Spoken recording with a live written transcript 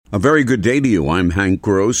A very good day to you. I'm Hank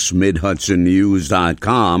Gross,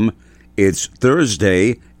 MidHudsonNews.com. It's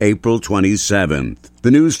Thursday, April 27th.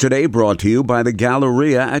 The news today brought to you by the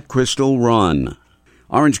Galleria at Crystal Run.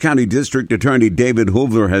 Orange County District Attorney David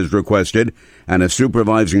Hoovler has requested, and a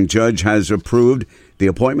supervising judge has approved, the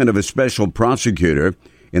appointment of a special prosecutor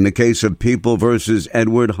in the case of People v.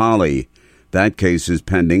 Edward Holley. That case is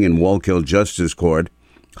pending in Wallkill Justice Court.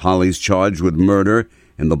 Holley's charged with murder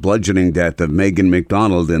in the bludgeoning death of Megan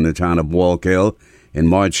McDonald in the town of Wallkill in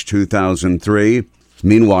March 2003.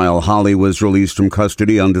 Meanwhile, Holley was released from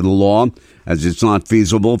custody under the law, as it's not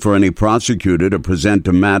feasible for any prosecutor to present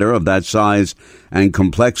a matter of that size and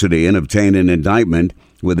complexity and obtain an indictment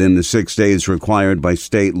within the 6 days required by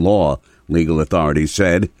state law, legal authorities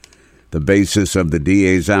said. The basis of the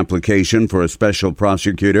DA's application for a special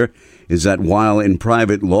prosecutor is that while in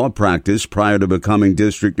private law practice prior to becoming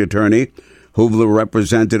district attorney, Hoovler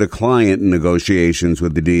represented a client in negotiations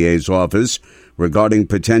with the DA's office regarding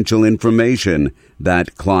potential information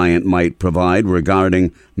that client might provide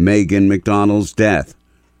regarding Megan McDonald's death.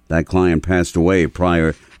 That client passed away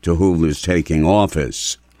prior to Hoovler's taking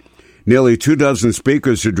office. Nearly 24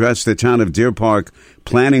 speakers addressed the town of Deer Park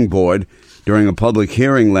Planning Board during a public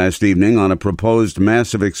hearing last evening on a proposed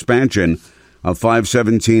massive expansion of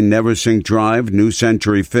 517 Neversink Drive, New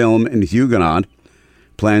Century Film in Huguenot.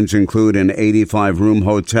 Plans include an 85-room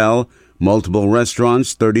hotel, multiple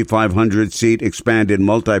restaurants, 3,500-seat expanded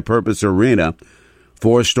multi-purpose arena,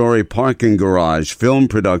 4-story parking garage, film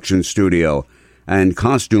production studio, and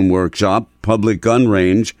costume workshop, public gun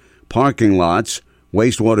range, parking lots,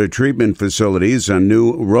 wastewater treatment facilities, and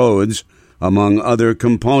new roads, among other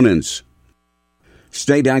components.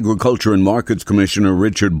 State Agriculture and Markets Commissioner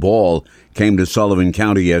Richard Ball came to Sullivan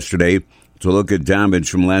County yesterday to look at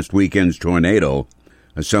damage from last weekend's tornado.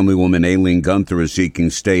 Assemblywoman Aileen Gunther is seeking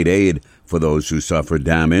state aid for those who suffered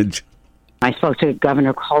damage. I spoke to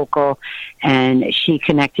Governor Hochul, and she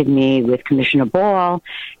connected me with Commissioner Ball,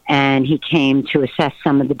 and he came to assess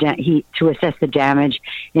some of the damage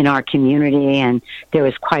in our community, and there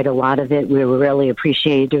was quite a lot of it. We were really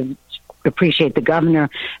appreciate the governor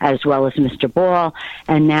as well as Mr. Ball,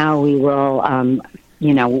 and now we will,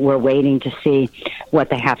 we're waiting to see what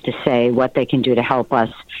they have to say, what they can do to help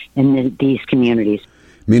us in these communities.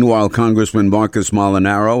 Meanwhile, Congressman Marcus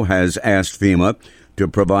Molinaro has asked FEMA to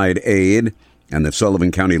provide aid, and the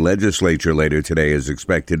Sullivan County Legislature later today is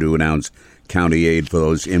expected to announce county aid for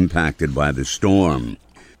those impacted by the storm.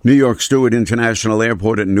 New York Stewart International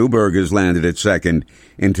Airport at Newburgh has landed its second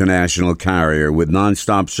international carrier with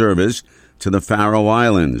nonstop service to the Faroe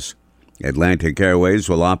Islands. Atlantic Airways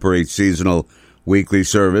will operate seasonal weekly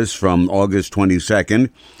service from August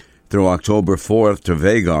 22nd through October 4th to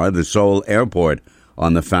Vagar, the sole airport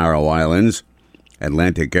on the Faroe Islands.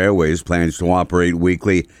 Atlantic Airways plans to operate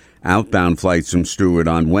weekly outbound flights from Stewart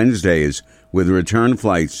on Wednesdays, with return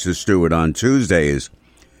flights to Stewart on Tuesdays.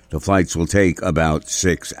 The flights will take about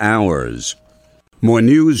 6 hours. More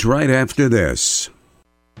news right after this.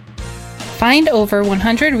 Find over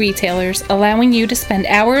 100 retailers allowing you to spend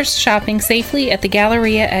hours shopping safely at the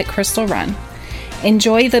Galleria at Crystal Run.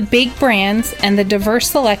 Enjoy the big brands and the diverse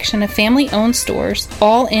selection of family-owned stores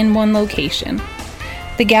all in one location.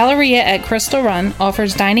 The Galleria at Crystal Run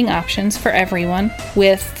offers dining options for everyone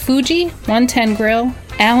with Fuji 110 Grill,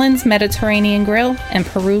 Allen's Mediterranean Grill, and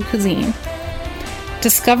Peru Cuisine.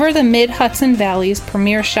 Discover the Mid-Hudson Valley's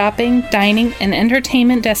premier shopping, dining, and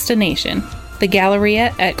entertainment destination, the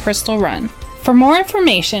Galleria at Crystal Run. For more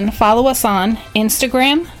information, follow us on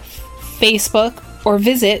Instagram, Facebook, or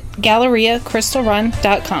visit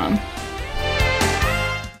GalleriaCrystalRun.com.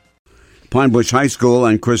 Pine Bush High School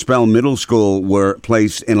and Crispell Middle School were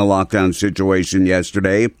placed in a lockdown situation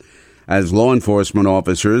yesterday as law enforcement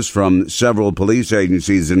officers from several police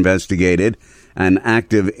agencies investigated an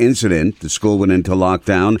active incident. The school went into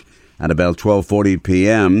lockdown at about 12:40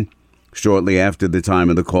 p.m. Shortly after the time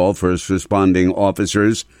of the call, first responding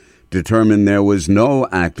officers determined there was no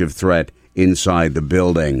active threat inside the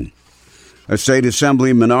building. A state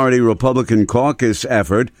assembly minority Republican caucus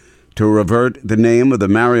effort to revert the name of the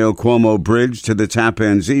Mario Cuomo Bridge to the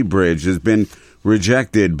Tappan Zee Bridge has been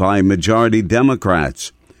rejected by majority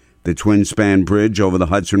Democrats. The twin-span bridge over the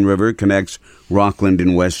Hudson River connects Rockland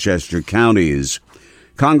and Westchester counties.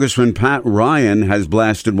 Congressman Pat Ryan has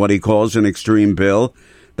blasted what he calls an extreme bill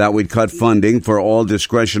that would cut funding for all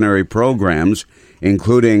discretionary programs,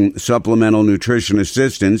 including supplemental nutrition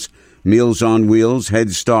assistance, Meals on Wheels,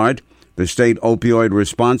 Head Start, the State Opioid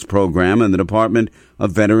Response Program, and the Department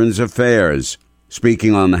of Veterans Affairs.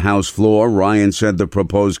 Speaking on the House floor, Ryan said the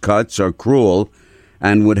proposed cuts are cruel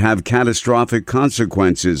and would have catastrophic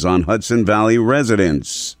consequences on Hudson Valley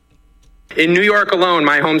residents. In New York alone,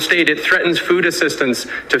 my home state, it threatens food assistance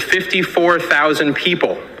to 54,000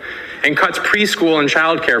 people and cuts preschool and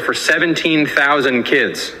childcare for 17,000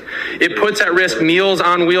 kids. It puts at risk Meals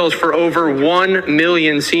on Wheels for over 1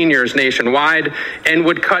 million seniors nationwide and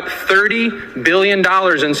would cut $30 billion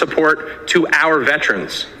in support to our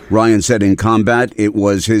veterans. Ryan said in combat it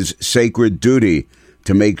was his sacred duty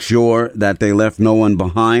to make sure that they left no one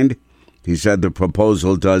behind. He said the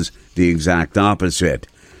proposal does the exact opposite.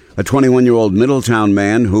 A 21-year-old Middletown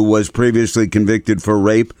man who was previously convicted for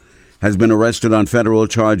rape has been arrested on federal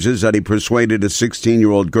charges that he persuaded a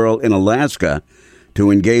 16-year-old girl in Alaska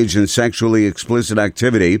to engage in sexually explicit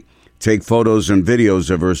activity, take photos and videos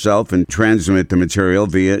of herself, and transmit the material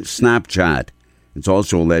via Snapchat. It's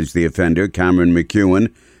also alleged the offender, Cameron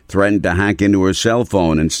McEwen, threatened to hack into her cell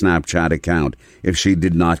phone and Snapchat account if she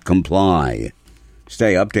did not comply.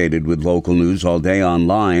 Stay updated with local news all day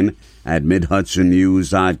online at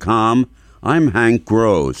MidHudsonNews.com. I'm Hank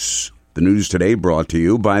Gross. The news today brought to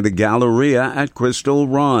you by the Galleria at Crystal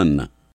Run.